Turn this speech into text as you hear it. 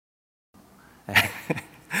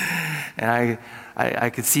And I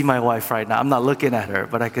could see my wife right now. I'm not looking at her,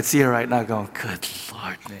 but I could see her right now going, good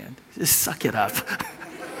Lord, man, just suck it up.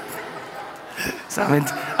 So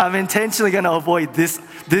I'm intentionally going to avoid this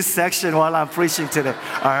section while I'm preaching today,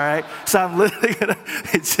 all right? So I'm literally going to,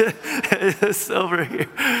 it's over here.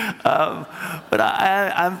 But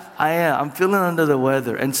I'm feeling under the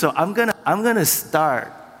weather. And so I'm gonna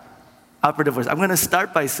start, operative voice, I'm going to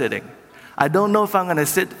start by sitting. I don't know if I'm going to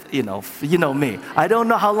sit, you know me. I don't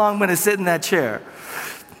know how long I'm going to sit in that chair.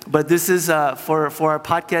 But this is for our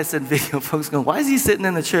podcast and video folks going, why is he sitting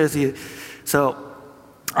in the chair? So,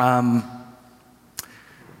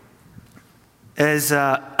 as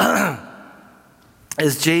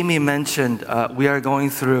Jamie mentioned, we are going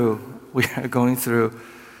through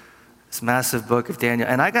this massive book of Daniel.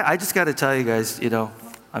 And I just got to tell you guys,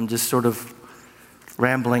 I'm just sort of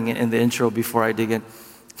rambling in the intro before I dig in.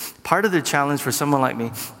 Part of the challenge for someone like me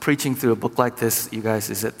preaching through a book like this, you guys,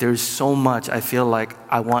 is that there's so much I feel like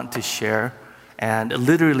I want to share. And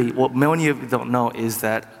literally, what many of you don't know is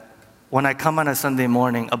that when I come on a Sunday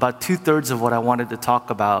morning, about 2/3 of what I wanted to talk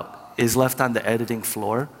about is left on the editing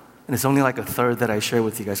floor. And it's only like a third that I share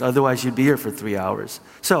with you guys. Otherwise, you'd be here for 3 hours.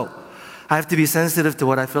 So I have to be sensitive to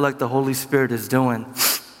what I feel like the Holy Spirit is doing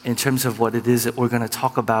in terms of what it is that we're going to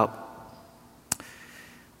talk about.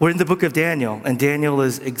 We're in the book of Daniel, and Daniel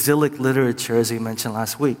is exilic literature, as we mentioned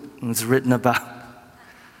last week. And it's written about,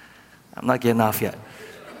 I'm not getting off yet.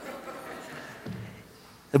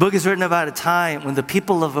 The book is written about a time when the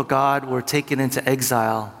people of God were taken into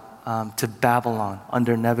exile to Babylon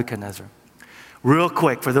under Nebuchadnezzar. Real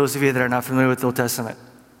quick, for those of you that are not familiar with the Old Testament,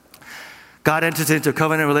 God enters into a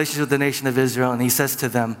covenant relationship with the nation of Israel, and he says to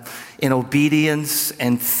them, in obedience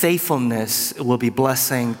and faithfulness will be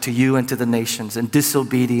blessing to you and to the nations, and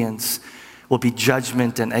disobedience will be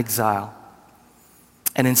judgment and exile.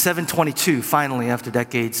 And in 722, finally, after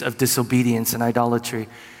decades of disobedience and idolatry,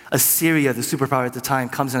 Assyria, the superpower at the time,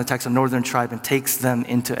 comes and attacks a northern tribe and takes them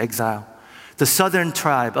into exile. The southern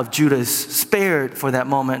tribe of Judah is spared for that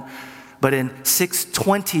moment, but in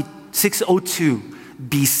 602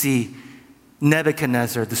 BC,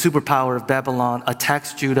 Nebuchadnezzar, the superpower of Babylon,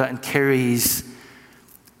 attacks Judah and carries a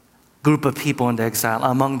group of people into exile.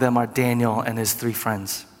 Among them are Daniel and his 3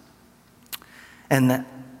 friends. And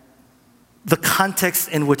the context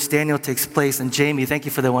in which Daniel takes place, and Jamie, thank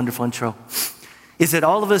you for the wonderful intro, is that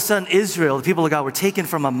all of a sudden Israel, the people of God, were taken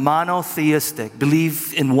from a monotheistic,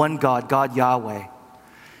 believe in one God, God Yahweh,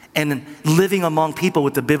 and living among people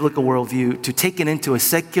with the biblical worldview, to taken into a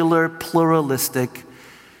secular, pluralistic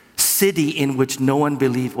city in which no one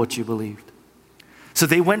believed what you believed. So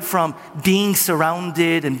they went from being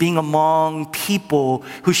surrounded and being among people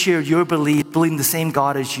who shared your belief, believing the same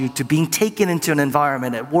God as you, to being taken into an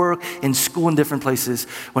environment at work, in school, in different places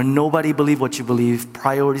where nobody believed what you believed.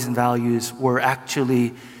 Priorities and values were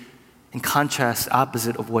actually in contrast,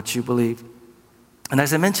 opposite of what you believed. And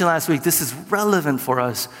as I mentioned last week, this is relevant for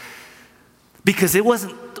us because it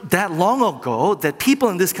wasn't that long ago that people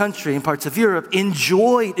in this country, in parts of Europe,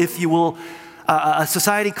 enjoyed, if you will, a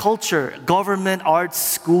society culture, government, arts,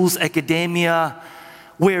 schools, academia,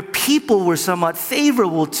 where people were somewhat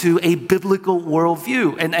favorable to a biblical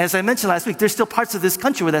worldview. And as I mentioned last week, there's still parts of this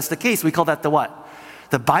country where that's the case. We call that the what?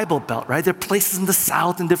 The Bible Belt, right? There are places in the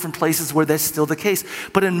South and different places where that's still the case.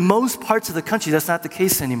 But in most parts of the country, that's not the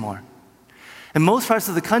case anymore. In most parts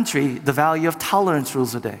of the country, the value of tolerance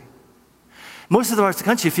rules the day. Most of the parts of the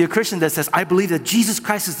country, if you're a Christian that says, I believe that Jesus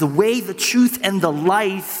Christ is the way, the truth, and the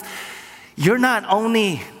life, you're not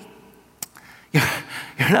only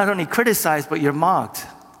criticized, but you're mocked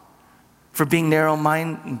for being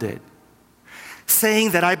narrow-minded.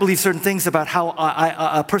 Saying that I believe certain things about how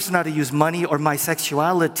a person ought to use money or my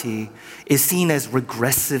sexuality is seen as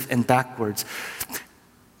regressive and backwards.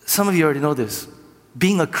 Some of you already know this.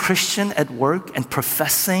 Being a Christian at work and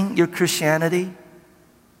professing your Christianity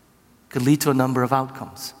could lead to a number of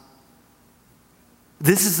outcomes.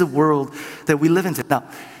 This is the world that we live in today. Now,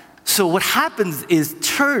 so what happens is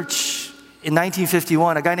church, in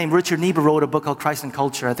 1951, a guy named Richard Niebuhr wrote a book called Christ and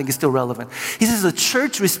Culture. I think it's still relevant. He says the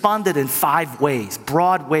church responded in 5 ways,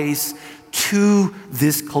 broad ways, to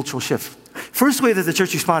this cultural shift. First way that the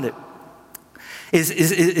church responded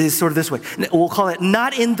is sort of this way. We'll call it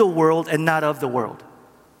not in the world and not of the world.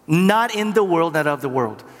 Not in the world, not of the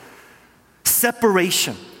world.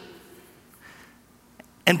 Separation.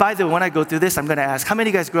 And by the way, when I go through this, I'm going to ask, how many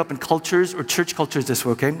of you guys grew up in cultures or church cultures this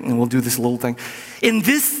way, okay? And we'll do this little thing. In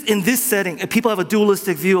this setting, people have a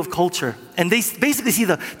dualistic view of culture. And they basically see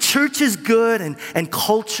the church is good and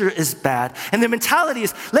culture is bad. And their mentality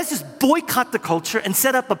is, let's just boycott the culture and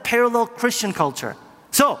set up a parallel Christian culture.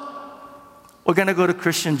 So, We're going to go to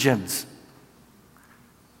Christian gyms.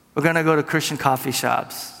 We're going to go to Christian coffee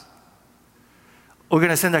shops. We're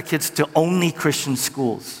going to send our kids to only Christian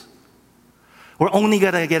schools. We're only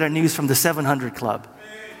going to get our news from the 700 Club.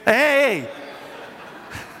 Hey!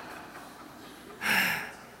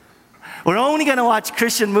 We're only going to watch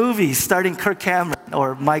Christian movies starting Kirk Cameron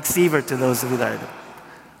or Mike Sievert, to those of you that know.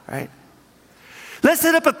 Right? Let's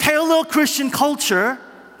set up a parallel Christian culture,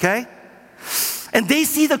 okay? And they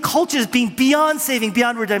see the culture as being beyond saving,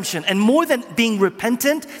 beyond redemption. And more than being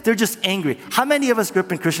repentant, they're just angry. How many of us grew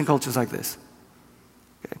up in Christian cultures like this?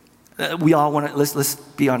 Okay. We all want to, let's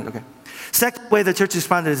be honest, okay? Second way the church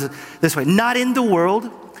responded is this way. Not in the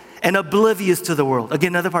world and oblivious to the world. Again,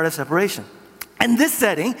 another part of separation. And this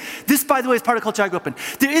setting, this, by the way, is part of the culture I grew up in.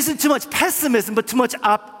 There isn't too much pessimism, but too much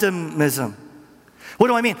optimism. What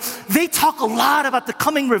do I mean? They talk a lot about the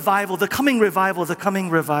coming revival, the coming revival, the coming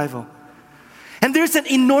revival. And there's an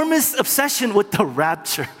enormous obsession with the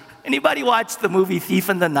rapture. Anybody watch the movie Thief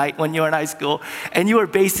in the Night when you were in high school and you were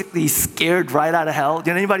basically scared right out of hell?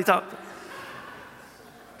 Did anybody talk?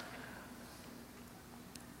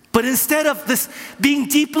 But instead of this being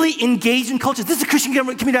deeply engaged in culture, this is a Christian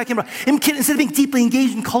community I came from. Instead of being deeply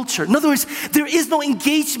engaged in culture, in other words, there is no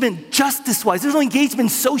engagement justice-wise. There's no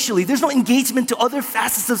engagement socially. There's no engagement to other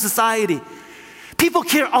facets of society. People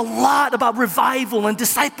care a lot about revival and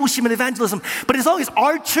discipleship and evangelism, but as long as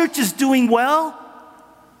our church is doing well,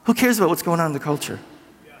 who cares about what's going on in the culture?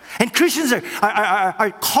 And Christians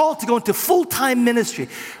are called to go into full-time ministry,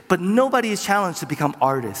 but nobody is challenged to become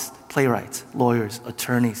artists, playwrights, lawyers,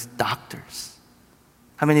 attorneys, doctors.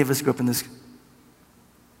 How many of us grew up in this?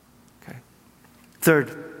 Okay.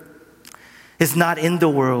 Third, is not in the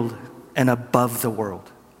world and above the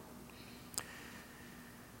world.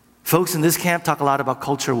 Folks in this camp talk a lot about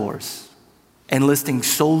culture wars, enlisting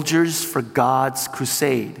soldiers for God's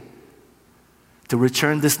crusade to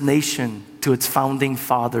return this nation to its founding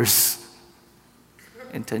fathers'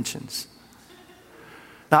 intentions.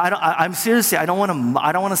 Now, I'm seriously, I don't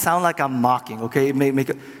want to sound like I'm mocking, okay?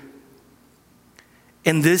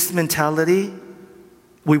 In this mentality,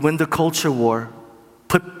 we win the culture war,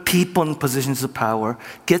 put people in positions of power,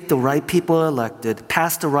 get the right people elected,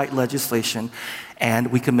 pass the right legislation,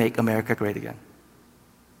 and we can make America great again.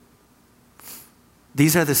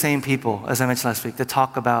 These are the same people, as I mentioned last week, that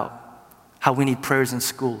talk about how we need prayers in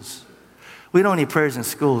schools. We don't need prayers in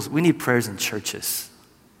schools, we need prayers in churches.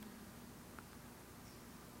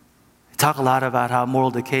 They talk a lot about how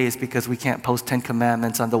moral decay is because we can't post 10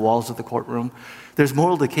 commandments on the walls of the courtroom. There's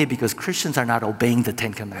moral decay because Christians are not obeying the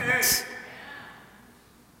 10 commandments.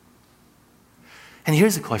 And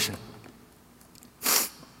here's the question.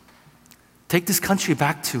 Take this country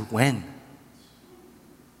back to when?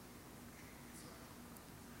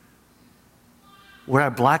 Where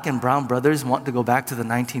our black and brown brothers want to go back to the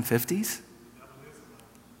 1950s?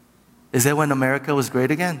 Is that when America was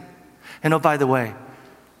great again? And oh, by the way,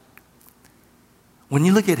 when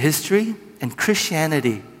you look at history and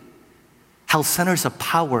Christianity held centers of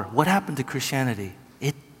power, what happened to Christianity?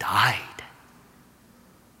 It died.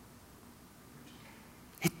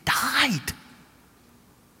 It died.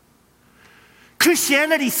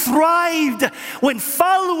 Christianity thrived when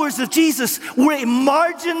followers of Jesus were in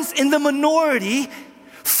margins, in the minority,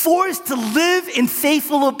 forced to live in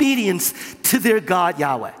faithful obedience to their God,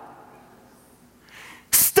 Yahweh.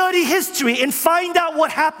 Study history and find out what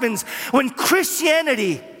happens when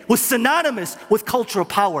Christianity was synonymous with cultural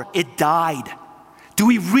power. It died. Do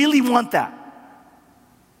we really want that?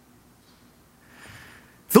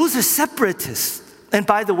 Those are separatists. And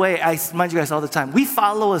by the way, I remind you guys all the time, we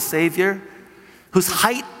follow a Savior whose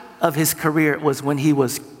height of his career was when he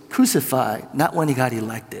was crucified, not when he got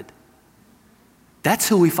elected. That's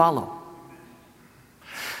who we follow.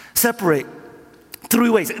 Separate three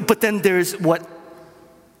ways. But then there's what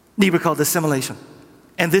Niebuhr called assimilation.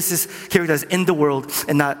 And this is characterized in the world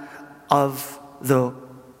and not of the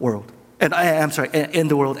world. And I'm sorry, in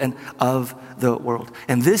the world and of the world.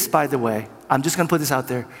 And this, by the way, I'm just going to put this out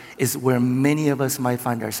there, is where many of us might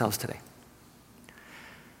find ourselves today.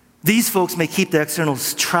 These folks may keep the external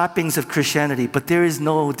trappings of Christianity, but there is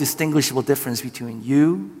no distinguishable difference between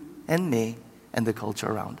you and me and the culture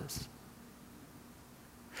around us.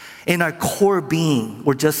 In our core being,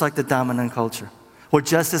 we're just like the dominant culture. We're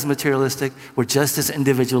just as materialistic. We're just as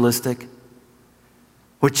individualistic.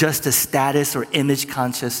 We're just as status or image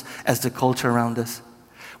conscious as the culture around us.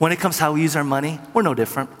 When it comes to how we use our money, we're no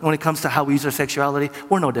different. When it comes to how we use our sexuality,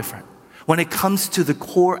 we're no different. When it comes to the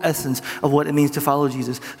core essence of what it means to follow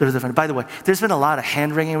Jesus, they're different. By the way, there's been a lot of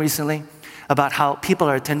hand-wringing recently about how people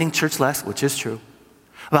are attending church less, which is true,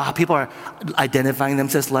 About how people are identifying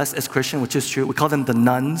themselves less as Christian, which is true. We call them the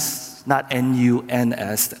nuns, not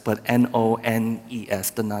N-U-N-S, but N-O-N-E-S,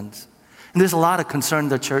 the nuns. And there's a lot of concern in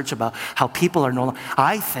the church about how people are no longer.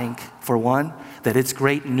 I think, for one, that it's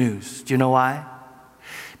great news. Do you know why?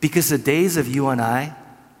 Because the days of you and I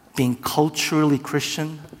being culturally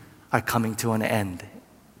Christian are coming to an end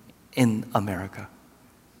in America.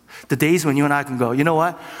 The days when you and I can go, you know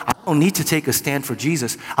what? I don't need to take a stand for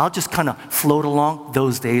Jesus. I'll just kind of float along.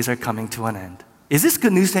 Those days are coming to an end. Is this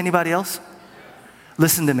good news to anybody else?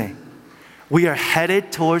 Listen to me. We are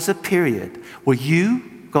headed towards a period where you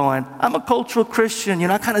going, I'm a cultural Christian, you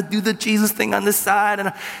know, I kind of do the Jesus thing on the side.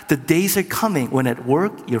 And the days are coming when at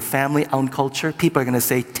work, your family-owned culture, people are going to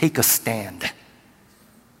say, take a stand.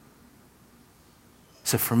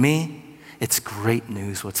 So for me, it's great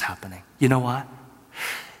news what's happening. You know what?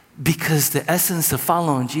 Because the essence of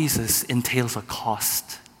following Jesus entails a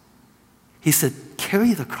cost. He said,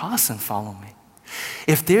 carry the cross and follow me.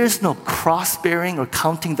 If there's no cross-bearing or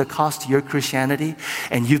counting the cost to your Christianity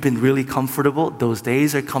and you've been really comfortable, those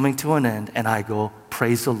days are coming to an end, and I go,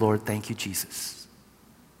 praise the Lord, thank you, Jesus.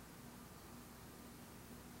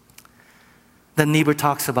 Then Niebuhr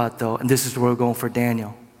talks about, though, and this is where we're going for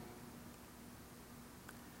Daniel.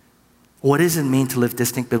 What does it mean to live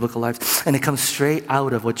distinct biblical lives? And it comes straight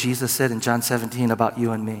out of what Jesus said in John 17 about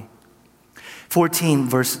you and me. 14,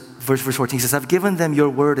 verse 14 says, I've given them your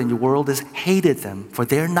word, and your world has hated them, for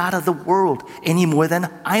they're not of the world any more than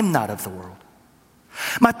I'm not of the world.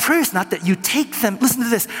 My prayer is not that you take them, listen to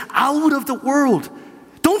this, out of the world.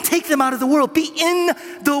 Don't take them out of the world. Be in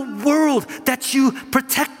the world, that you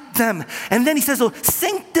protect them. And then he says, oh,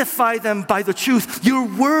 sanctify them by the truth. Your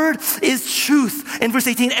word is truth. In verse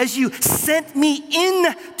 18, as you sent me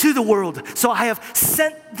into the world, so I have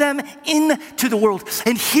sent them into the world.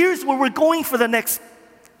 And here's where we're going for the next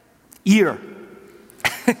year.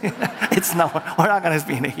 We're not going to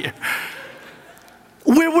be in a year.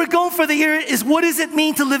 Where we're going for the year is, what does it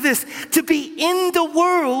mean to live this? To be in the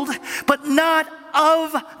world, but not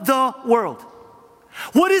of the world.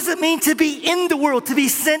 What does it mean to be in the world, to be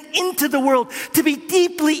sent into the world, to be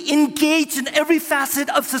deeply engaged in every facet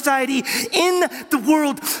of society in the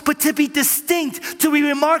world, but to be distinct, to be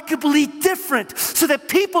remarkably different, so that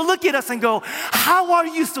people look at us and go, how are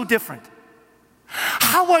you so different?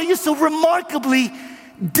 How are you so remarkably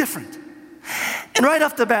different? And right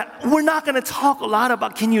off the bat, we're not going to talk a lot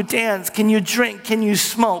about, can you dance, can you drink, can you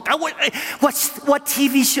smoke, what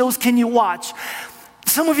TV shows can you watch?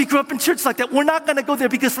 Some of you grew up in church like that. We're not going to go there,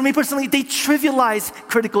 because for me personally, they trivialize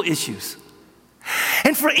critical issues.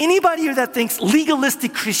 And for anybody here that thinks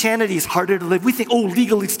legalistic Christianity is harder to live, we think, oh,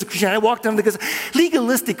 legalistic Christianity, I walk down because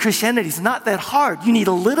legalistic Christianity is not that hard. You need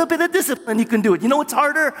a little bit of discipline, you can do it. You know what's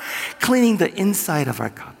harder? Cleaning the inside of our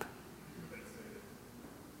cup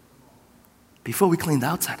before we clean the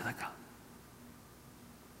outside of the cup.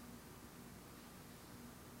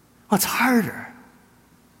 What's harder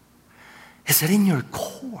is that in your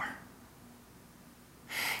core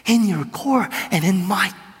and in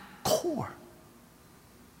my core,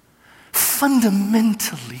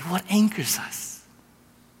 fundamentally what anchors us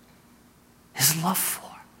is love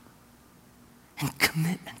for and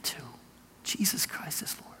commitment to Jesus Christ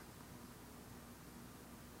as Lord.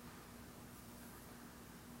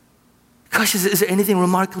 Gosh, is there anything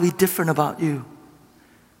remarkably different about you?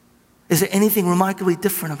 Is there anything remarkably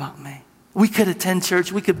different about me? We could attend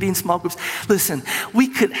church, we could be in small groups. Listen, we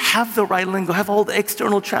could have the right lingo, have all the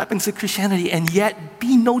external trappings of Christianity, and yet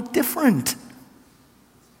be no different.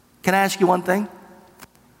 Can I ask you one thing?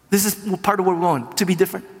 This is part of where we're going, to be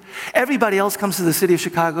different. Everybody else comes to the city of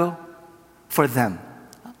Chicago for them.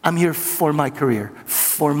 I'm here for my career,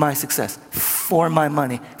 for my success, for my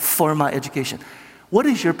money, for my education. What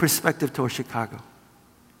is your perspective towards Chicago?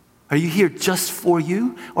 Are you here just for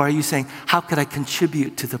you? Or are you saying, how could I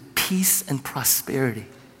contribute to the peace and prosperity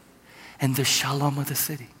and the shalom of the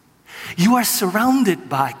city? You are surrounded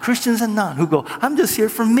by Christians and non who go, I'm just here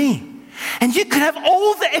for me. And you could have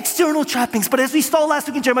all the external trappings, but as we saw last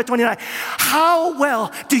week in Jeremiah 29, how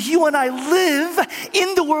well do you and I live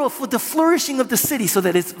in the world for the flourishing of the city so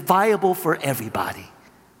that it's viable for everybody?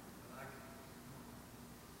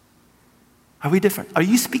 Are we different? Are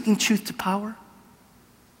you speaking truth to power?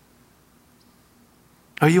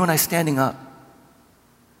 Are you and I standing up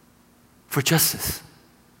for justice?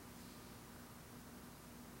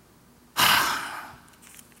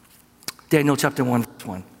 Daniel chapter 1, verse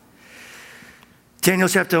 1. Daniel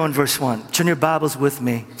chapter 1, verse 1. Turn your Bibles with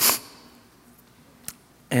me.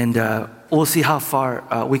 And we'll see how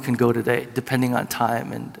far we can go today, depending on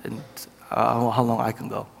time and how long I can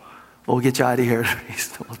go. But we'll get you out of here at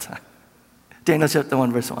the whole time. Daniel chapter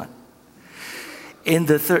 1, verse 1. In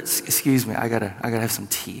the third, excuse me, I gotta have some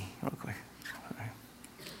tea real quick.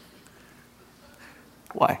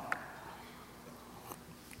 Why?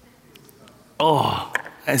 Oh,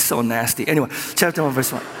 that's so nasty. Anyway, chapter 1,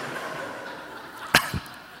 verse 1.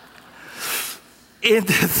 In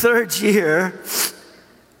the third year,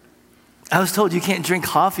 I was told you can't drink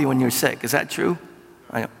coffee when you're sick. Is that true?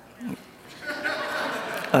 I know.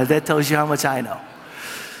 That tells you how much I know.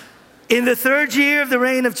 In the third year of the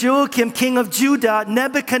reign of Joachim, king of Judah,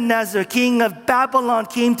 Nebuchadnezzar, king of Babylon,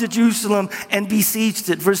 came to Jerusalem and besieged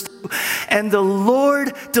it. Verse 2, and the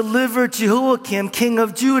Lord delivered Jehoiakim, king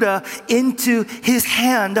of Judah, into his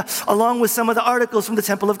hand, along with some of the articles from the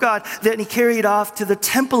temple of God. Then he carried off to the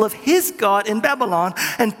temple of his God in Babylon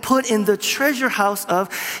and put in the treasure house of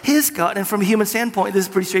his God. And from a human standpoint, this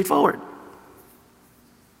is pretty straightforward.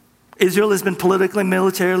 Israel has been politically,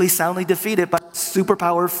 militarily, soundly defeated by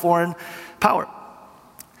superpower foreign power.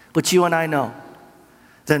 But you and I know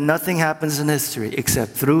that nothing happens in history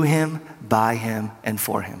except through him, by him, and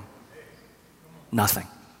for him. Nothing.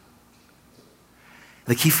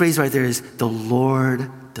 The key phrase right there is, the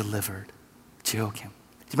Lord delivered Joachim. Do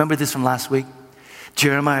you remember this from last week?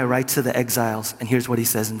 Jeremiah writes to the exiles, and here's what he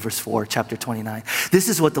says in verse 4, chapter 29. This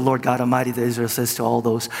is what the Lord God Almighty of Israel says to all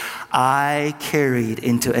those I carried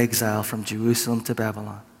into exile from Jerusalem to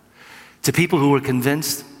Babylon. To people who were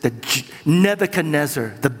convinced that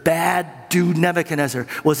Nebuchadnezzar, the bad dude Nebuchadnezzar,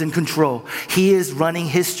 was in control. He is running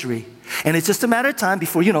history. And it's just a matter of time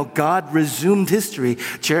before, God resumed history.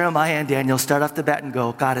 Jeremiah and Daniel start off the bat and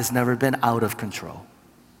go, God has never been out of control.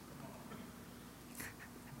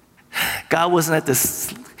 God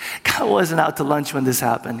wasn't out to lunch when this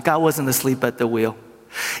happened. God wasn't asleep at the wheel.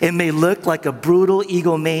 It may look like a brutal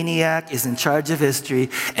egomaniac is in charge of history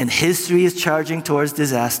and history is charging towards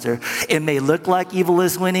disaster. It may look like evil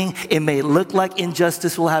is winning. It may look like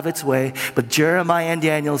injustice will have its way. But Jeremiah and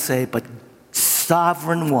Daniel say, but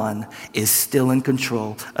Sovereign One is still in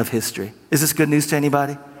control of history. Is this good news to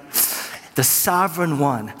anybody? The Sovereign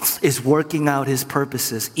One is working out his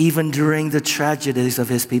purposes even during the tragedies of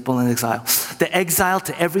his people in exile. The exile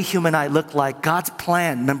to every human eye looked like God's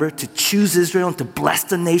plan, remember, to choose Israel and to bless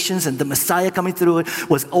the nations, and the Messiah coming through it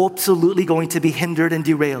was absolutely going to be hindered and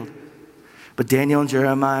derailed. But Daniel and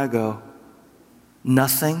Jeremiah go,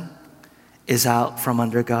 nothing is out from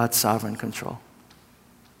under God's sovereign control.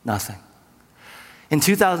 Nothing. In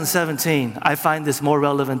 2017, I find this more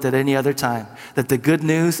relevant than any other time, that the good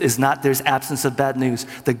news is not there's absence of bad news.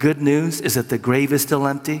 The good news is that the grave is still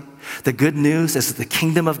empty. The good news is that the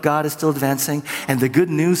kingdom of God is still advancing. And the good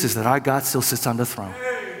news is that our God still sits on the throne.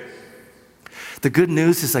 The good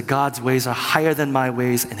news is that God's ways are higher than my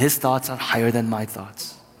ways and his thoughts are higher than my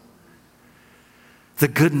thoughts. The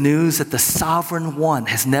good news that the Sovereign One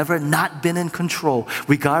has never not been in control,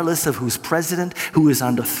 regardless of who's president, who is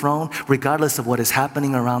on the throne, regardless of what is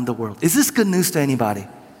happening around the world. Is this good news to anybody?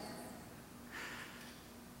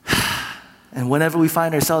 And whenever we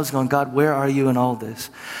find ourselves going, God, where are you in all this?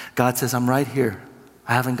 God says, I'm right here.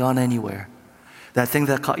 I haven't gone anywhere. That thing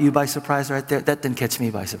that caught you by surprise right there, that didn't catch me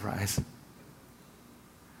by surprise.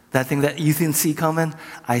 That thing that you didn't see coming,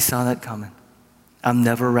 I saw that coming. I'm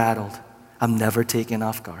never rattled. I'm never taken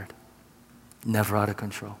off guard, never out of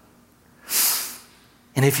control.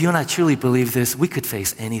 And if you and I truly believe this, we could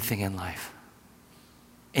face anything in life.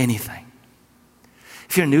 Anything.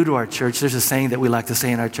 If you're new to our church, there's a saying that we like to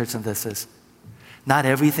say in our church, and this is, not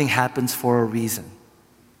everything happens for a reason.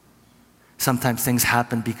 Sometimes things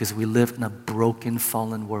happen because we live in a broken,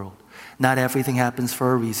 fallen world. Not everything happens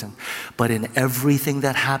for a reason, but in everything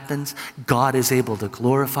that happens, God is able to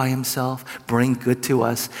glorify himself, bring good to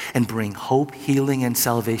us, and bring hope, healing, and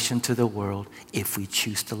salvation to the world if we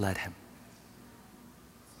choose to let him.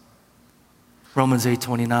 Romans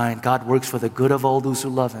 8:29, God works for the good of all those who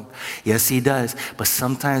love him. Yes, he does, but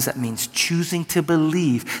sometimes that means choosing to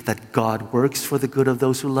believe that God works for the good of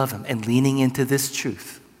those who love him and leaning into this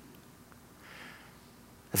truth.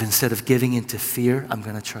 If instead of giving into fear, I'm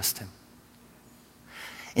going to trust him.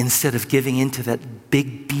 Instead of giving into that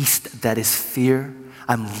big beast that is fear,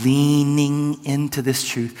 I'm leaning into this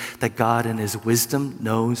truth that God in his wisdom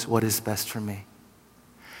knows what is best for me.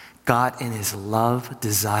 God in his love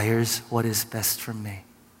desires what is best for me.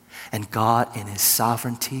 And God in his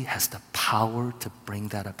sovereignty has the power to bring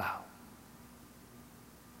that about.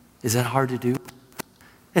 Is that hard to do?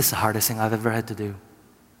 It's the hardest thing I've ever had to do.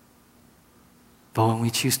 But when we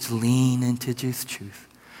choose to lean into this truth,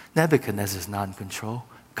 Nebuchadnezzar is not in control.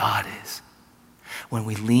 God is. When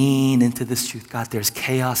we lean into this truth, God, there's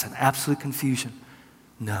chaos and absolute confusion.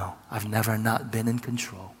 No, I've never not been in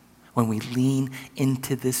control. When we lean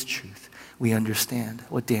into this truth, we understand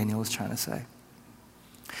what Daniel is trying to say.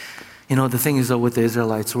 You know, the thing is, though, with the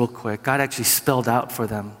Israelites, real quick, God actually spelled out for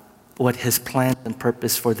them what his plan and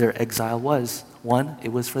purpose for their exile was. One,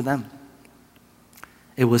 it was for them.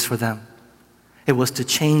 It was for them. It was to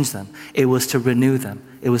change them. It was to renew them.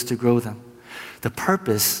 It was to grow them. The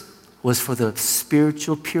purpose was for the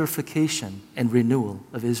spiritual purification and renewal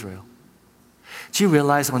of Israel. Do you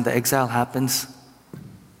realize when the exile happens,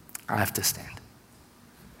 I have to stand.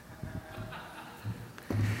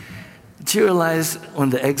 Do you realize when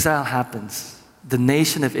the exile happens, the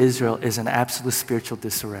nation of Israel is in absolute spiritual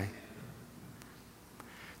disarray?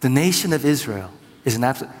 The nation of Israel is in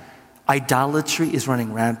absolute... Idolatry is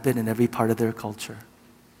running rampant in every part of their culture.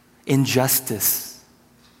 Injustice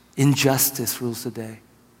rules the day.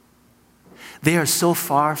 They are so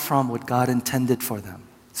far from what God intended for them.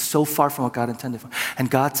 So far from what God intended for them. And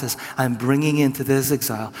God says, I'm bringing you into this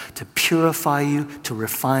exile to purify you, to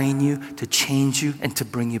refine you, to change you, and to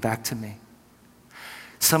bring you back to me.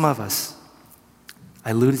 Some of us, I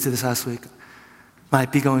alluded to this last week, might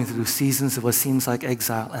be going through seasons of what seems like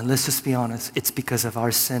exile. And let's just be honest, it's because of our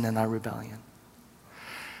sin and our rebellion.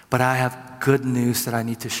 But I have good news that I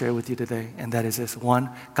need to share with you today, and that is this. One,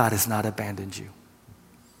 God has not abandoned you.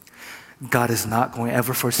 God is not going to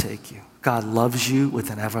ever forsake you. God loves you with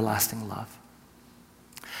an everlasting love.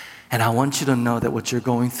 And I want you to know that what you're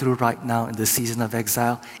going through right now in the season of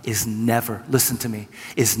exile is never, listen to me,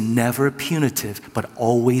 is never punitive, but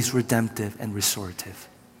always redemptive and restorative.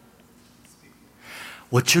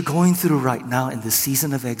 What you're going through right now in the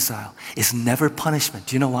season of exile is never punishment.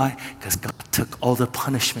 Do you know why? Because God took all the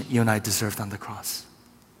punishment you and I deserved on the cross.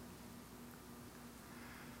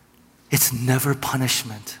 It's never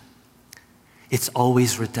punishment. It's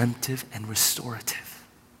always redemptive and restorative.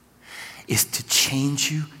 It's to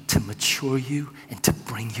change you, to mature you, and to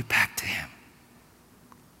bring you back to him.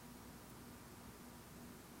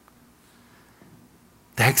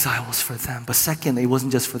 The exile was for them. But second, it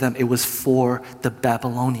wasn't just for them. It was for the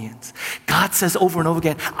Babylonians. God says over and over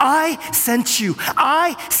again, I sent you.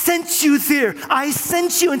 I sent you there. I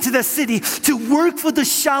sent you into the city to work for the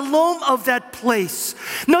shalom of that place.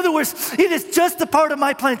 In other words, it is just a part of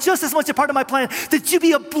my plan, just as much a part of my plan, that you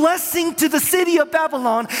be a blessing to the city of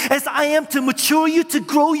Babylon as I am to mature you, to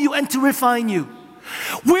grow you, and to refine you.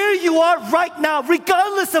 Where you are right now,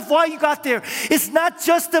 regardless of why you got there, it's not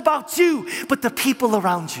just about you, but the people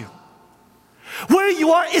around you. Where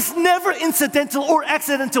you are is never incidental or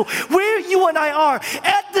accidental. Where you and I are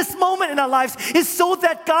at this moment in our lives is so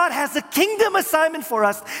that God has a kingdom assignment for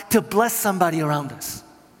us to bless somebody around us.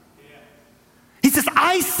 He says,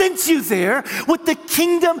 I sent you there with the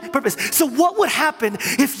kingdom purpose. So what would happen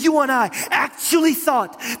if you and I actually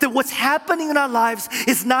thought that what's happening in our lives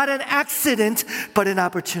is not an accident, but an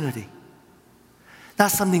opportunity? Not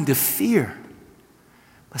something to fear,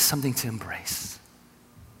 but something to embrace.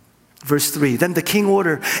 Verse 3, then the king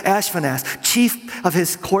ordered Ashpenaz, chief of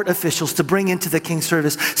his court officials, to bring into the king's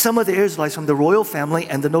service some of the Israelites from the royal family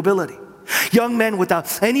and the nobility. Young men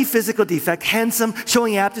without any physical defect, handsome,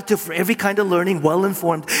 showing aptitude for every kind of learning,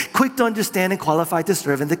 well-informed, quick to understand and qualified to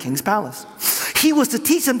serve in the king's palace. He was to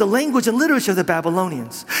teach them the language and literature of the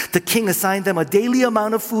Babylonians. The king assigned them a daily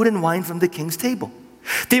amount of food and wine from the king's table.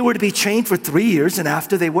 They were to be trained for 3 years, and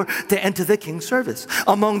after they were to enter the king's service.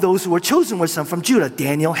 Among those who were chosen were some from Judah: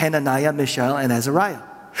 Daniel, Hananiah, Mishael, and Azariah.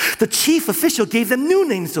 The chief official gave them new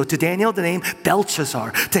names, though. To Daniel, the name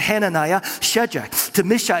Belshazzar. To Hananiah, Shadrach. To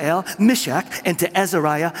Mishael, Meshach. And to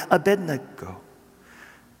Azariah, Abednego.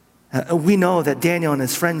 We know that Daniel and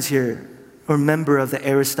his friends here are members of the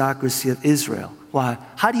aristocracy of Israel. Why?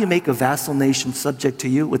 How do you make a vassal nation subject to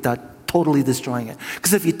you without totally destroying it?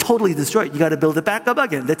 Because if you totally destroy it, you got to build it back up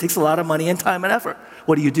again. That takes a lot of money and time and effort.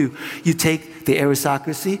 What do? You take the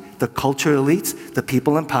aristocracy, the cultural elites, the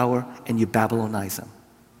people in power, and you Babylonize them.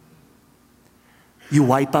 You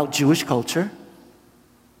wipe out Jewish culture,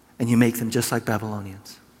 and you make them just like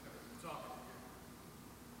Babylonians.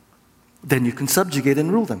 Then you can subjugate and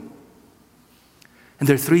rule them. And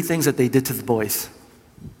there are 3 things that they did to the boys: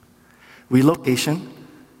 relocation,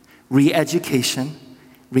 re-education,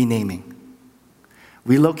 renaming.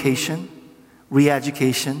 Relocation,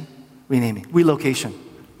 re-education, renaming. Relocation,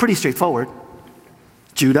 pretty straightforward.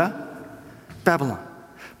 Judah, Babylon.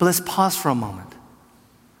 But let's pause for a moment.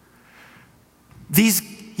 These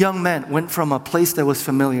young men went from a place that was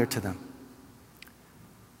familiar to them,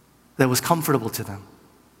 that was comfortable to them,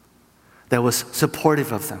 that was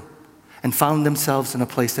supportive of them, and found themselves in a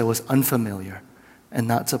place that was unfamiliar and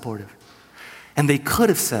not supportive. And they could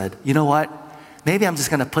have said, you know what? Maybe I'm just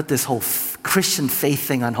going to put this whole Christian faith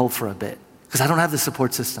thing on hold for a bit. Because I don't have the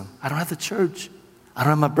support system. I don't have the church. I don't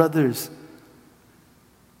have my brothers.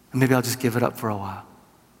 And maybe I'll just give it up for a while.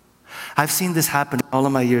 I've seen this happen all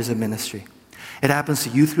of my years of ministry. It happens to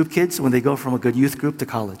youth group kids when they go from a good youth group to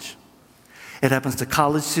college. It happens to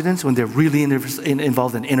college students when they're really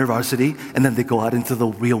involved in InterVarsity and then they go out into the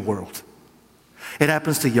real world. It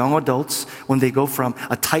happens to young adults when they go from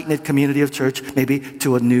a tight-knit community of church maybe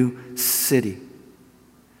to a new city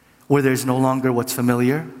where there's no longer what's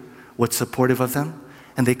familiar, what's supportive of them,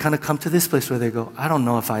 and they kind of come to this place where they go, I don't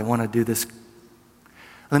know if I want to do this.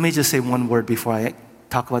 Let me just say one word before I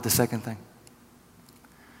talk about the second thing.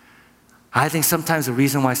 I think sometimes the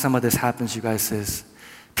reason why some of this happens, you guys, is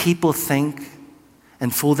people think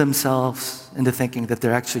and fool themselves into thinking that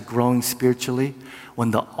they're actually growing spiritually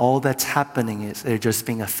when all that's happening is they're just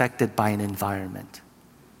being affected by an environment.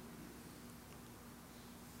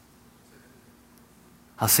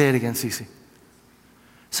 I'll say it again, Cece.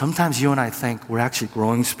 Sometimes you and I think we're actually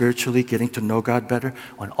growing spiritually, getting to know God better,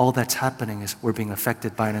 when all that's happening is we're being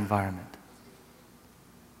affected by an environment.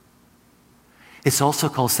 It's also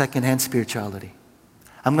called secondhand spirituality.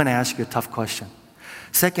 I'm going to ask you a tough question.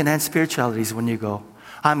 Secondhand spirituality is when you go,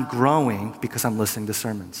 I'm growing because I'm listening to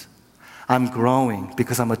sermons. I'm growing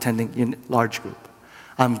because I'm attending in large group.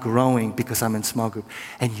 I'm growing because I'm in small group.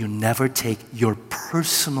 And you never take your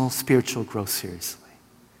personal spiritual growth seriously.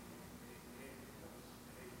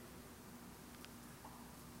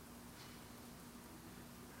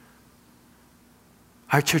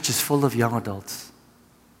 Our church is full of young adults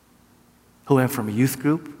who went from a youth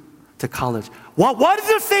group to college. Why did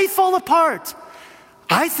their faith fall apart?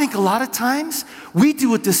 I think a lot of times we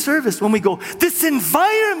do a disservice when we go, this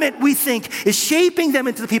environment we think is shaping them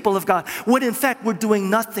into the people of God, when in fact we're doing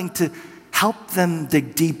nothing to help them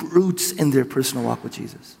dig deep roots in their personal walk with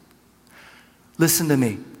Jesus. Listen to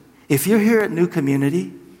me. If you're here at New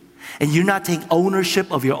Community and you're not taking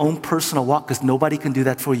ownership of your own personal walk, because nobody can do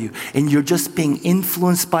that for you, and you're just being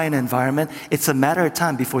influenced by an environment, it's a matter of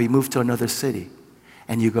time before you move to another city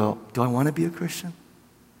and you go, do I want to be a Christian?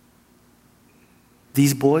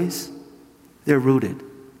 These boys, they're rooted.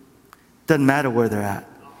 Doesn't matter where they're at.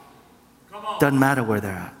 Doesn't matter where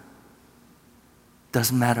they're at.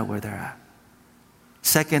 Doesn't matter where they're at.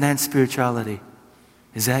 Secondhand spirituality.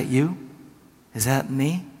 Is that you? Is that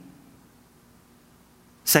me?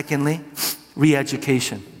 Secondly,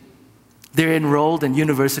 re-education. They're enrolled in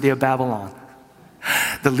University of Babylon,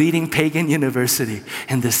 the leading pagan university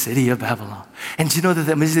in the city of Babylon. And do you know that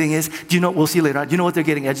the amazing thing is, we'll see later on, do you know what they're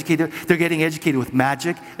getting educated? They're getting educated with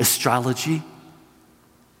magic, astrology,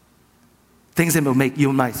 things that will make you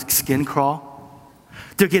and my skin crawl.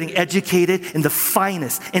 They're getting educated in the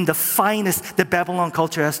finest that Babylon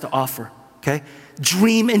culture has to offer, okay?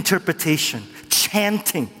 Dream interpretation,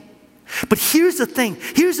 chanting. But here's the thing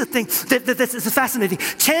that's fascinating.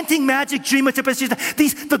 Chanting, magic, dream interpretation,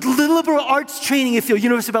 the liberal arts training, if you're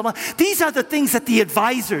University of Babylon, these are the things that the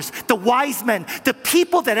advisors, the wise men, the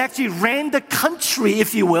people that actually ran the country,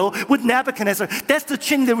 if you will, with Nebuchadnezzar, that's the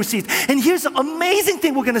training they received. And here's the amazing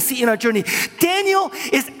thing we're going to see in our journey. Daniel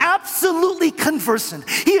is absolutely conversant.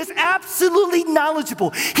 He is absolutely knowledgeable.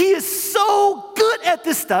 He is so good at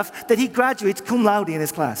this stuff that he graduates cum laude in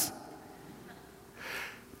his class.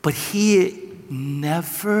 But he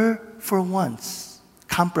never for once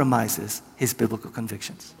compromises his biblical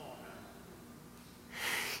convictions.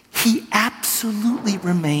 He absolutely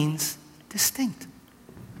remains distinct.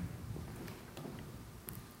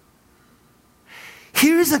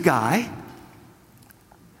 Here's a guy,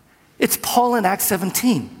 it's Paul in Acts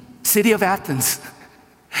 17, city of Athens.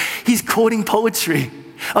 He's quoting poetry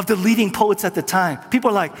of the leading poets at the time. People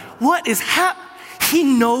are like, what is happening? He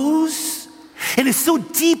knows and is so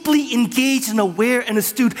deeply engaged and aware and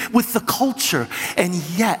astute with the culture. And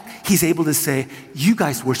yet, he's able to say, you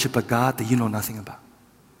guys worship a God that you know nothing about.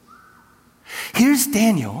 Here's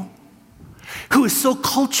Daniel, who is so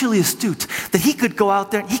culturally astute that he could go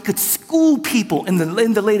out there and he could school people in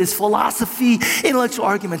the latest philosophy, intellectual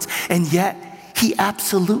arguments, and yet he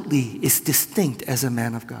absolutely is distinct as a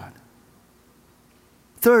man of God.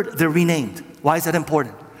 Third, they're renamed. Why is that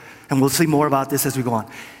important? And we'll see more about this as we go on.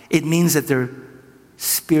 It means that they're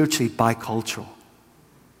spiritually bicultural.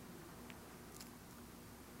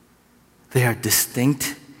 They are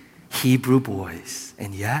distinct Hebrew boys,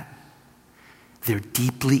 and yet they're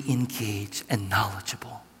deeply engaged and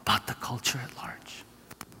knowledgeable about the culture at large.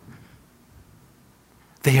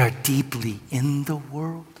 They are deeply in the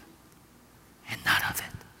world and not of it.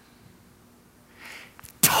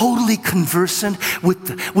 totally conversant with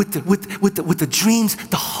the dreams,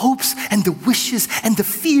 the hopes, and the wishes, and the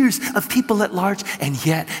fears of people at large, and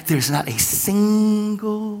yet there's not a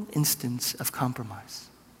single instance of compromise.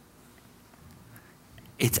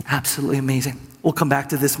 It's absolutely amazing. We'll come back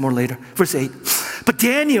to this more later. Verse 8. But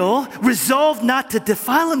Daniel resolved not to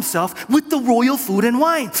defile himself with the royal food and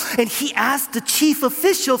wine. And he asked the chief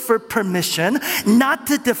official for permission not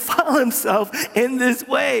to defile himself in this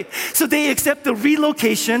way. So they accept the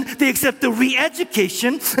relocation, they accept the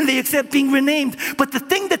re-education, and they accept being renamed. But the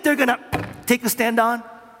thing that they're going to take a stand on,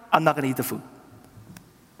 I'm not going to eat the food.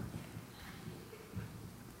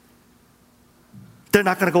 They're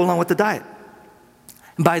not going to go along with the diet.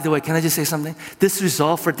 And by the way, can I just say something? This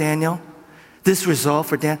resolve for Daniel,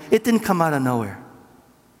 it didn't come out of nowhere.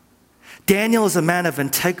 Daniel is a man of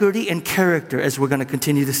integrity and character, as we're going to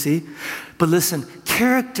continue to see. But listen,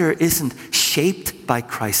 character isn't shaped by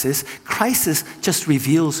crisis. Crisis just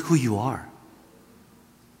reveals who you are.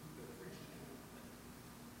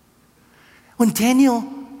 When Daniel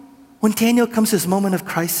comes to this moment of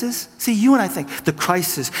crisis, see, you and I think the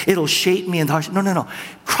crisis, it'll shape me and harsh. No.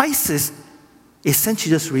 Crisis essentially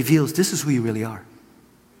just reveals this is who you really are.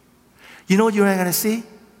 You know what you're going to see?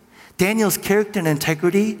 Daniel's character and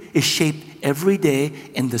integrity is shaped every day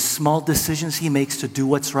in the small decisions he makes to do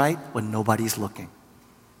what's right when nobody's looking.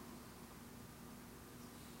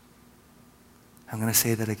 I'm going to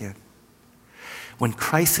say that again. When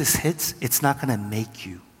crisis hits, it's not going to make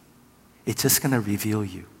you. It's just going to reveal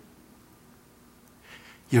you.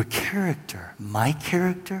 Your character, my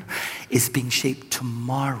character, is being shaped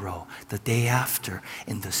tomorrow, the day after,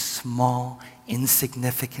 in the small,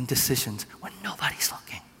 insignificant decisions when nobody's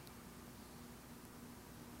looking.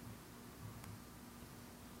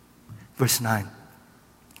 Verse 9.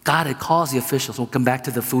 God had caused the officials, we'll come back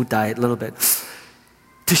to the food diet a little bit,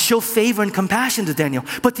 to show favor and compassion to Daniel.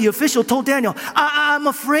 But the official told Daniel, I'm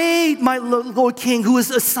afraid, my Lord King, who has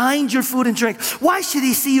assigned your food and drink. Why should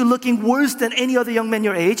he see you looking worse than any other young man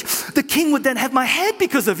your age? The king would then have my head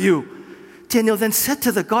because of you. Daniel then said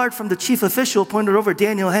to the guard from the chief official, pointed over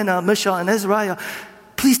Daniel, Hannah, Mishael, and Azariah,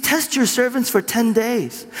 please test your servants for 10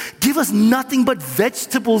 days. Give us nothing but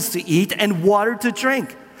vegetables to eat and water to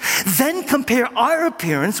drink. Then compare our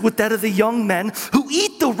appearance with that of the young men who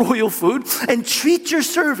eat the royal food and treat your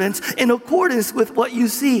servants in accordance with what you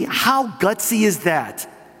see. How gutsy is that?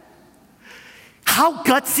 How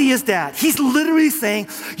gutsy is that? He's literally saying,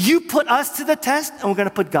 you put us to the test and we're going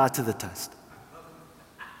to put God to the test.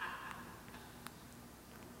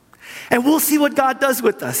 And we'll see what God does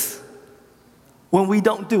with us when we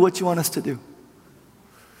don't do what you want us to do.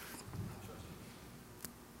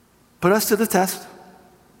 Put us to the test.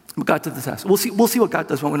 God to the test. We'll see what God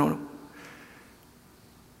does when we don't.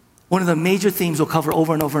 One of the major themes we'll cover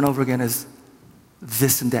over and over and over again is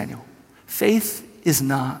this in Daniel. Faith is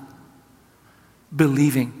not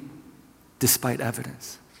believing despite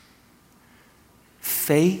evidence.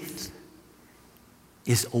 Faith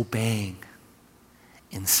is obeying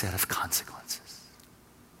instead of consequences.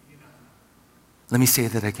 Let me say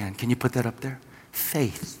that again. Can you put that up there?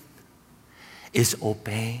 Faith is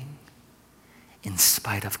obeying in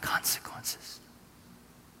spite of consequences.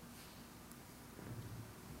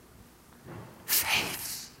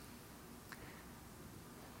 Faith.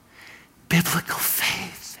 Biblical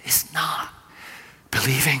faith is not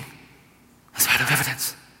believing in spite of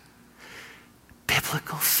evidence.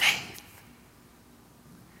 Biblical faith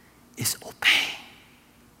is obeying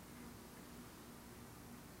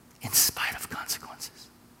in spite of consequences.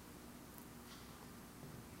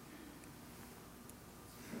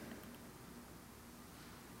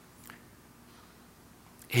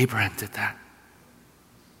 Abraham did that.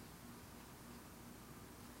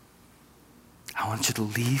 I want you to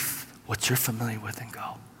leave what you're familiar with and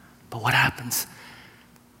go. But what happens?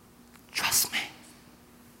 Trust me.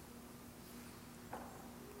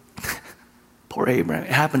 Poor Abraham.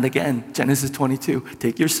 It happened again. Genesis 22.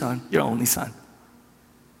 Take your son, your only son.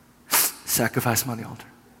 Sacrifice him on the altar.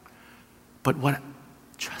 But what?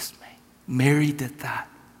 Trust me. Mary did that.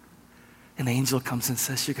 An angel comes and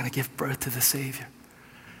says, you're going to give birth to the Savior.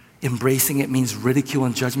 Embracing it means ridicule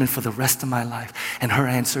and judgment for the rest of my life. And her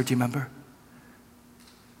answer, do you remember?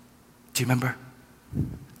 Do you remember?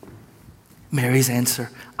 Mary's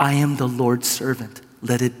answer, I am the Lord's servant.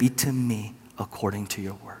 Let it be to me according to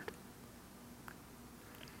your word.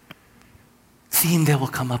 Theme that will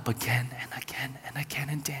come up again and again and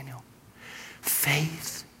again in Daniel.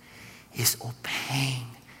 Faith is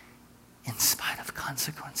obeying in spite of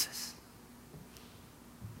consequences.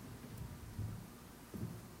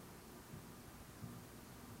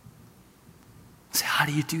 So how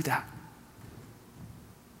do you do that?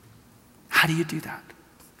 How do you do that?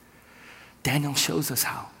 Daniel shows us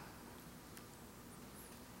how.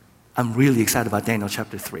 I'm really excited about Daniel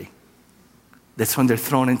chapter 3. That's when they're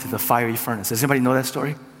thrown into the fiery furnace. Does anybody know that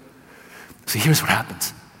story? So here's what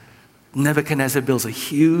happens. Nebuchadnezzar builds a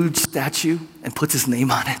huge statue and puts his name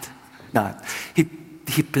on it. No,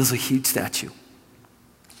 he builds a huge statue.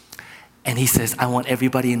 And he says, I want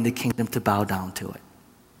everybody in the kingdom to bow down to it.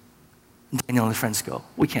 And Daniel and his friends go,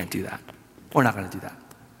 we can't do that. We're not going to do that.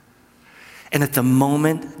 And at the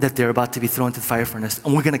moment that they're about to be thrown into the fire furnace,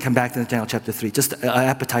 and we're going to come back to Daniel chapter 3, just an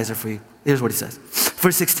appetizer for you. Here's what he says.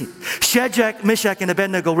 Verse 16, Shadrach, Meshach, and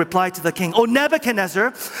Abednego replied to the king, O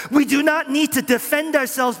Nebuchadnezzar, we do not need to defend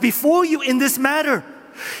ourselves before you in this matter.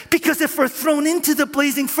 Because if we're thrown into the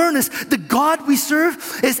blazing furnace, the God we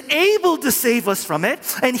serve is able to save us from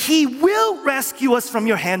it, and he will rescue us from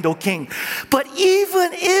your hand, O king. But even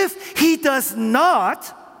if he does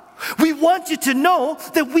not, we want you to know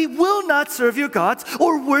that we will not serve your gods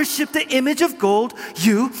or worship the image of gold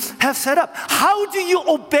you have set up. How do you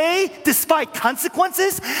obey despite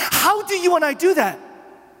consequences? How do you and I do that?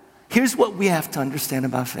 Here's what we have to understand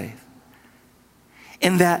about faith.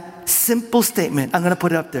 In that simple statement, I'm going to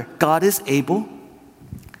put it up there. God is able,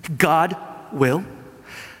 God will,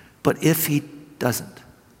 but if he doesn't.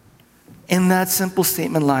 In that simple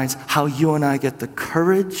statement lies how you and I get the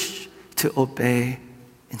courage to obey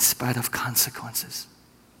in spite of consequences.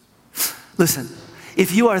 Listen,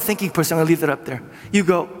 if you are a thinking person, I'm going to leave that up there. You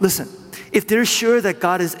go, listen, if they're sure that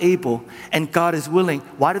God is able and God is willing,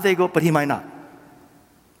 why do they go, but he might not?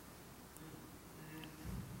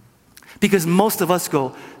 Because most of us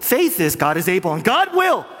go, faith is God is able and God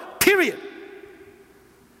will, period.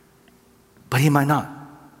 But he might not.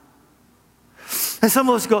 And some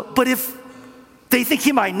of us go, but if they think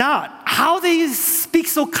he might not, how they speak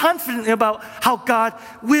so confidently about how God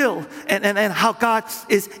will and how God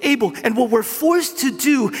is able. And what we're forced to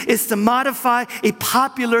do is to modify a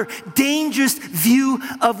popular, dangerous view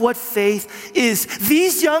of what faith is.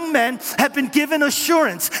 These young men have been given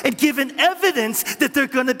assurance and given evidence that they're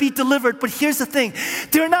going to be delivered. But here's the thing.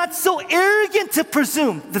 They're not so arrogant to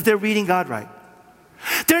presume that they're reading God right.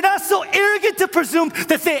 They're not so arrogant to presume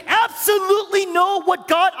that they absolutely know what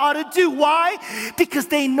God ought to do. Why? Because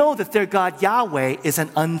they know that their God, Yahweh, is an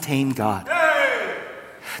untamed God. Hey!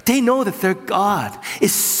 They know that their God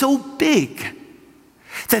is so big,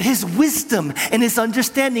 that his wisdom and his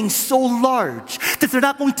understanding is so large, that they're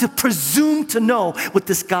not going to presume to know what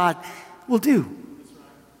this God will do.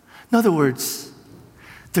 In other words,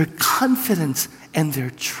 their confidence and their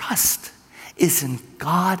trust is in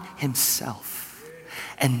God himself,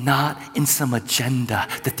 and not in some agenda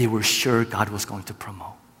that they were sure God was going to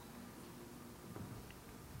promote.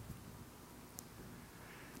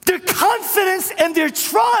 Their confidence and their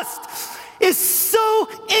trust is so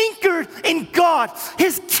anchored in God,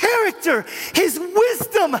 his character, his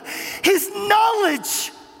wisdom, his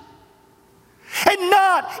knowledge, and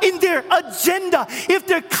not in their agenda. If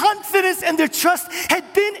their confidence and their trust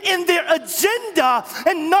had been in their agenda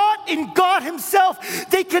and not in God himself,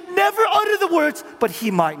 they could never utter the words, but he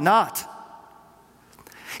might not.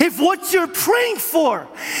 If what you're praying for,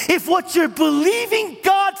 if what you're believing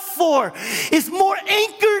God for is more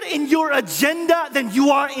anchored in your agenda than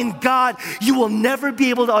you are in God, you will never be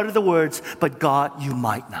able to utter the words, but God, you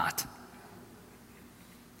might not.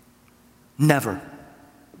 Never.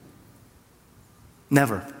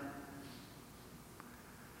 Never.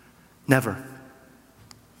 Never.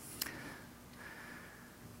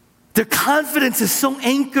 Their confidence is so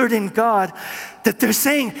anchored in God that they're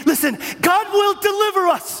saying, listen, God will deliver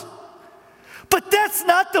us. But that's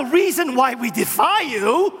not the reason why we defy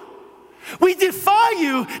you. We defy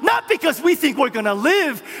you not because we think we're going to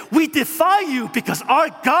live. We defy you because our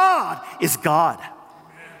God is God.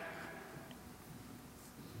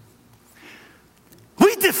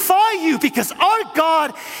 We defy you because our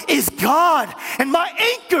God is God, and my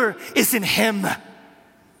anchor is in him.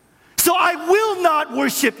 So I will not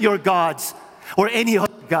worship your gods or any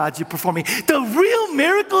other gods you perform me. The real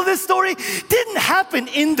miracle of this story didn't happen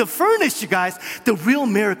in the furnace, you guys. The real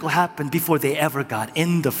miracle happened before they ever got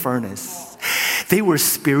in the furnace. They were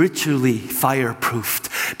spiritually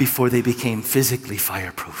fireproofed before they became physically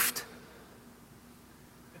fireproofed.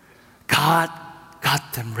 God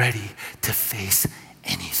got them ready to face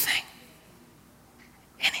anything.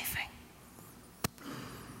 Anything.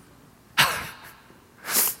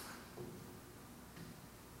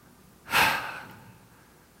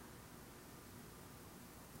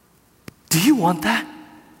 Do you want that?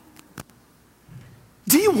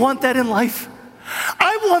 Do you want that in life?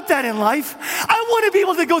 I want that in life. I want to be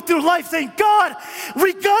able to go through life saying, God,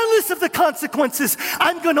 regardless of the consequences,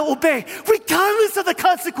 I'm going to obey. Regardless of the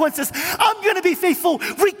consequences, I'm going to be faithful.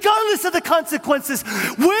 Regardless of the consequences,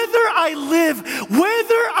 whether I live,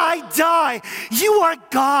 whether I die, you are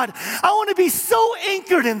God. I want to be so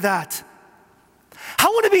anchored in that. I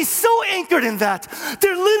want to be so anchored in that.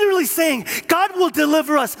 They're literally saying, God will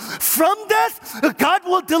deliver us from death, God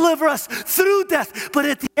will deliver us through death. But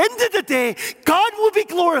at the end of the day, God will be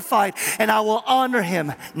glorified, and I will honor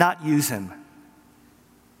him, not use him.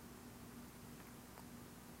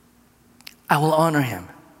 I will honor him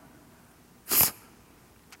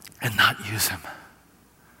and not use him.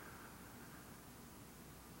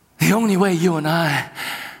 The only way you and I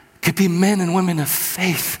could be men and women of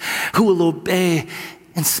faith who will obey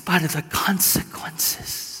in spite of the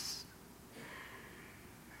consequences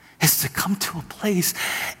is to come to a place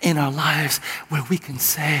in our lives where we can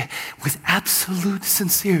say with absolute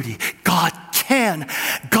sincerity, God can,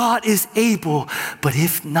 God is able, but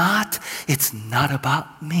if not, it's not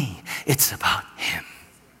about me, it's about him.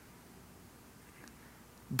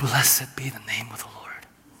 Blessed be the name of the Lord.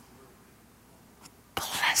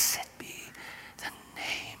 Blessed be the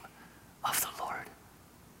name of the Lord.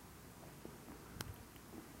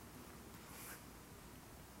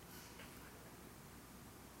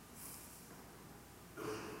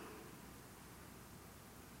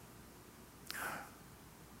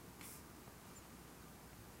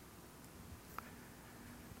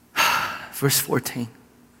 Verse 14.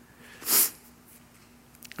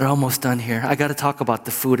 We're almost done here. I got to talk about the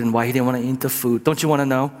food and why he didn't want to eat the food. Don't you want to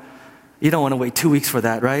know? You don't want to wait 2 weeks for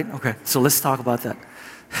that, right? Okay, so let's talk about that.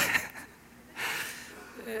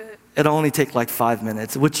 It'll only take like 5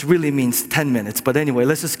 minutes, which really means 10 minutes. But anyway,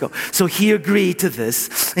 let's just go. So he agreed to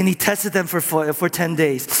this, and he tested them for 10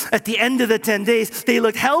 days. At the end of the 10 days, they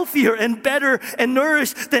looked healthier and better and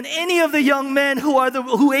nourished than any of the young men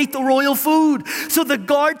who ate the royal food. So the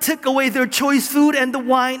guard took away their choice food and the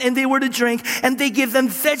wine, and they were to drink, and they gave them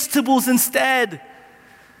vegetables instead.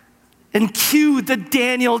 And cue the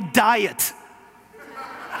Daniel diet.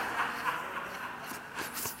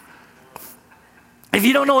 If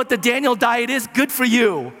you don't know what the Daniel diet is, good for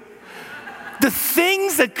you. The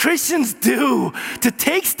things that Christians do to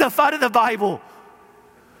take stuff out of the Bible.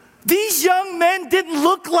 These young men didn't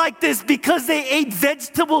look like this because they ate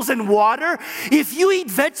vegetables and water. If you eat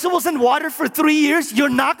vegetables and water for 3 years, you're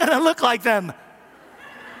not going to look like them.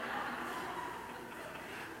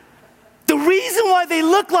 The reason why they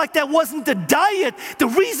look like that wasn't the diet. The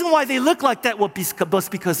reason why they look like that was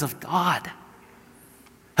because of God.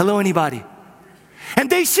 Hello, anybody? And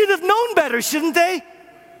they should have known better, shouldn't they?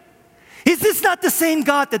 Is this not the same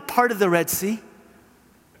God that parted the Red Sea?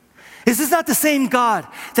 Is this not the same God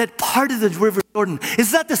that parted the river Jordan?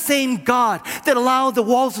 Is that the same God that allowed the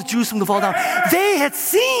walls of Jerusalem to fall down? They had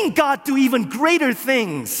seen God do even greater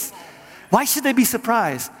things. Why should they be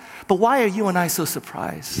surprised? But why are you and I so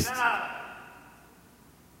surprised?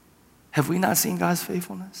 Have we not seen God's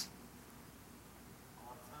faithfulness?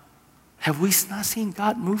 Have we not seen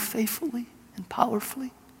God move faithfully and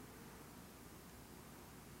powerfully?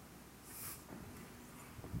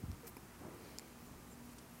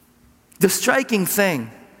 The striking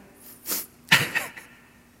thing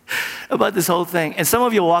about this whole thing, and some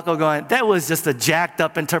of you walk out going, that was just a jacked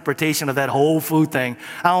up interpretation of that whole food thing.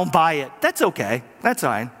 I don't buy it. That's okay. That's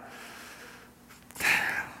fine.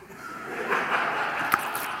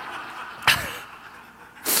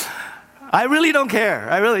 I really don't care.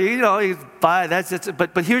 I really, you buy that's it.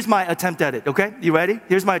 But here's my attempt at it, okay? You ready?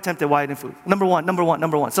 Here's my attempt at why eating food. Number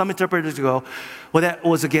one. Some interpreters go, well, that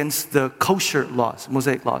was against the kosher laws,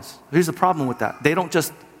 Mosaic laws. Here's the problem with that. They don't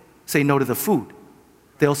just say no to the food.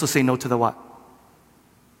 They also say no to the what?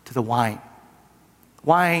 To the wine.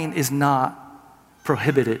 Wine is not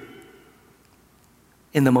prohibited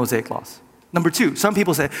in the Mosaic laws. Number two, some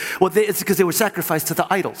people say, well, it's because they were sacrificed to the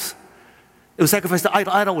idols. It was sacrificed to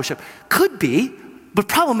idol worship. Could be, but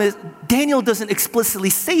problem is, Daniel doesn't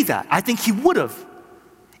explicitly say that. I think he would have.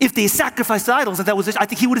 If they sacrificed to idols, and that was it, I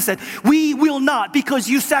think he would have said, we will not because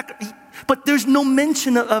you sacrificed. But there's no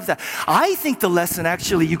mention of that. I think the lesson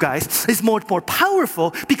actually, you guys, is much more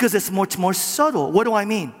powerful because it's much more subtle. What do I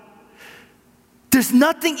mean? There's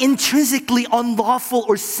nothing intrinsically unlawful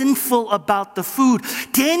or sinful about the food.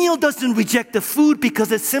 Daniel doesn't reject the food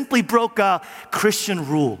because it simply broke a Christian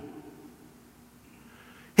rule.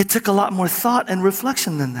 It took a lot more thought and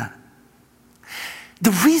reflection than that.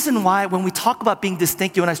 The reason why when we talk about being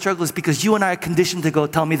distinct, you and I struggle is because you and I are conditioned to go,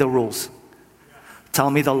 tell me the rules. Tell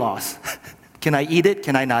me the laws. Can I eat it?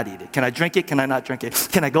 Can I not eat it? Can I drink it? Can I not drink it?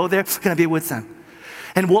 Can I go there? Can I be with them?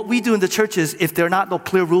 And what we do in the church is, if there are not no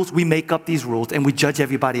clear rules, we make up these rules and we judge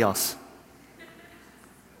everybody else.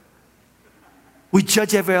 We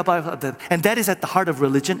judge every other, and that is at the heart of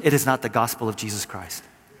religion. It is not the gospel of Jesus Christ.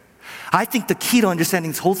 I think the key to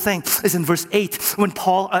understanding this whole thing is in verse 8 when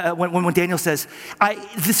when Daniel says,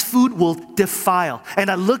 this food will defile.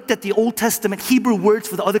 And I looked at the Old Testament Hebrew words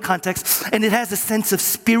for the other contexts, and it has a sense of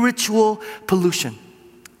spiritual pollution.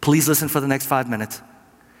 Please listen for the next 5 minutes.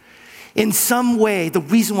 In some way, the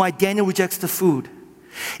reason why Daniel rejects the food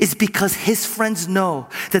is because his friends know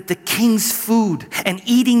that the king's food and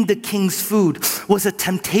eating the king's food was a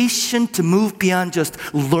temptation to move beyond just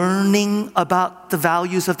learning about the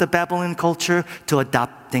values of the Babylonian culture to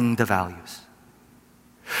adopting the values.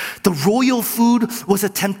 The royal food was a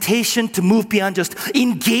temptation to move beyond just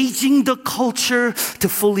engaging the culture to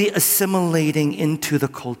fully assimilating into the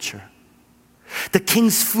culture. The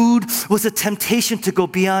king's food was a temptation to go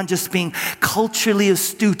beyond just being culturally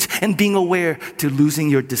astute and being aware to losing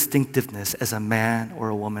your distinctiveness as a man or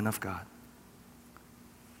a woman of God.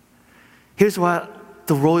 Here's what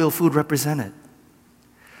the royal food represented.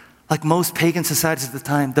 Like most pagan societies at the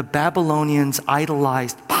time, the Babylonians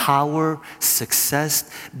idolized power, success,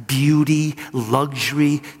 beauty,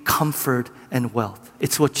 luxury, comfort, and wealth.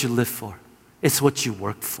 It's what you live for. It's what you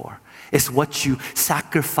work for. It's what you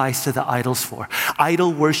sacrifice to the idols for.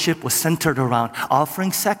 Idol worship was centered around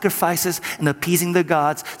offering sacrifices and appeasing the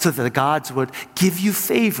gods so that the gods would give you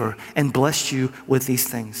favor and bless you with these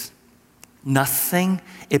things. Nothing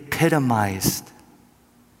epitomized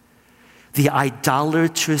the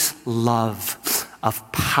idolatrous love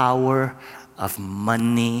of power, of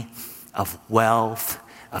money, of wealth,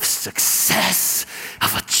 of success,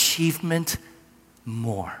 of achievement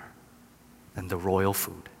more than the royal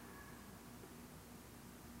food.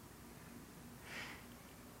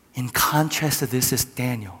 In contrast to this is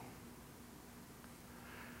Daniel,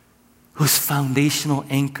 whose foundational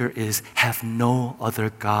anchor is have no other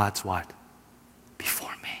gods what?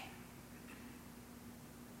 Before me.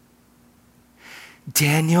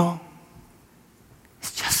 Daniel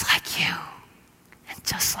is just like you and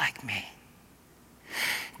just like me.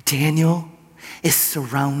 Daniel is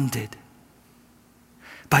surrounded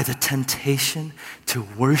by the temptation to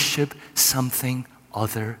worship something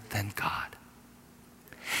other than God.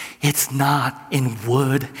 It's not in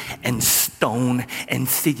wood and stone and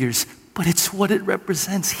figures, but it's what it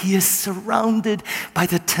represents. He is surrounded by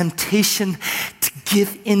the temptation to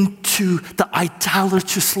give into the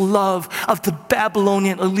idolatrous love of the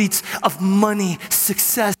Babylonian elites of money,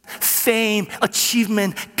 success, fame,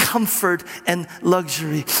 achievement, comfort, and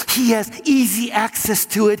luxury. He has easy access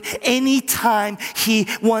to it anytime he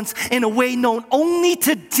wants, in a way known only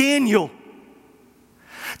to Daniel.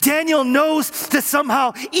 Daniel knows that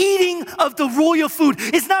somehow eating of the royal food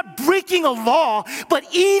is not breaking a law, but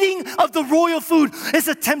eating of the royal food is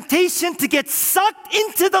a temptation to get sucked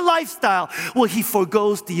into the lifestyle where he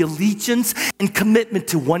forgoes the allegiance and commitment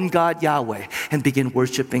to one God, Yahweh, and begin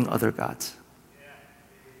worshiping other gods.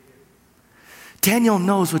 Daniel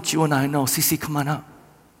knows what you and I know. Cece, come on up.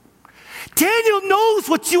 Daniel knows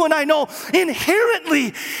what you and I know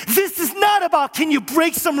inherently. This is not about can you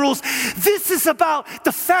break some rules. This is about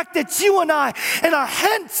the fact that you and I and our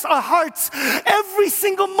hands, our hearts, every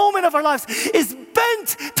single moment of our lives is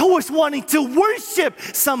bent towards wanting to worship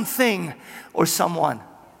something or someone.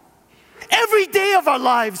 Every day of our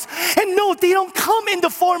lives. And no, they don't come in the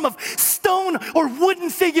form of stone or wooden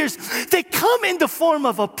figures. They come in the form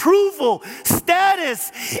of approval, status,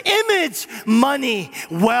 image, money,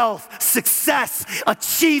 wealth, success,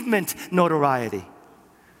 achievement, notoriety.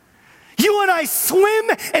 You and I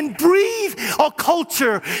swim and breathe a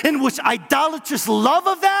culture in which idolatrous love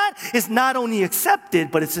of that is not only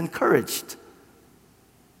accepted, but it's encouraged.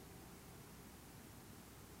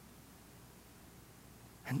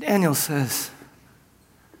 And Daniel says,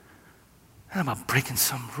 I'm about breaking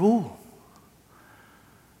some rule.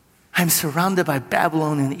 I'm surrounded by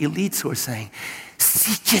Babylonian elites who are saying,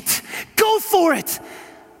 seek it, go for it.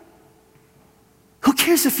 Who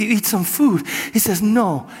cares if you eat some food? He says,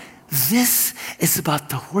 no, this is about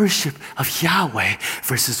the worship of Yahweh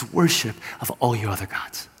versus worship of all your other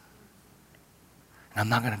gods. And I'm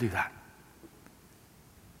not going to do that.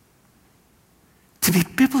 To be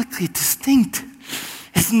biblically distinct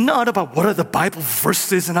it's not about what are the Bible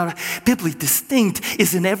verses and how biblically distinct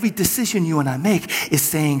is in every decision you and I make is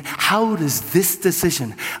saying, how does this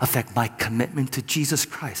decision affect my commitment to Jesus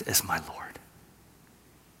Christ as my Lord?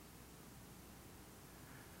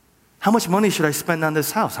 How much money should I spend on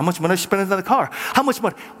this house? How much money should I spend on the car? How much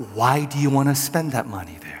money? Why do you want to spend that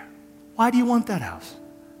money there? Why do you want that house?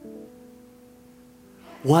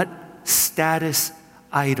 What status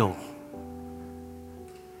idol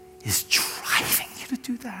is driving you to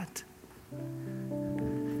do that?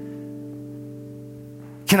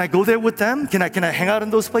 Can I go there with them? Can I hang out in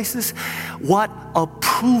those places? What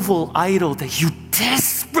approval idol that you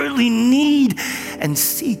desperately need and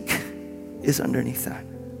seek is underneath that?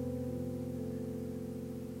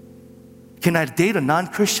 Can I date a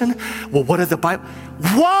non-Christian? Well, what are the Bible?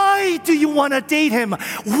 Why do you want to date him?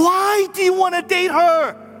 Why do you want to date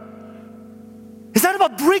her? Is that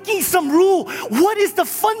about breaking some rule? What is the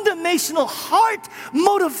fundamental heart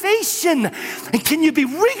motivation? And can you be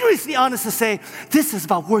rigorously honest to say, this is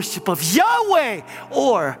about worship of Yahweh,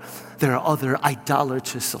 or there are other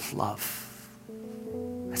idolatries of love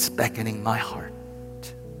that's beckoning my heart?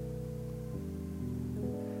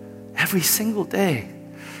 Every single day,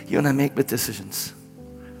 you and I make big decisions.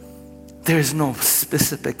 There is no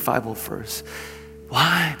specific Bible verse.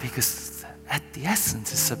 Why? Because at the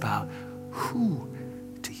essence, it's about who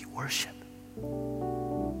do you worship?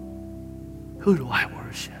 Who do I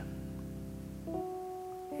worship?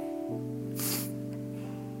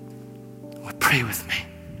 Well, pray with me.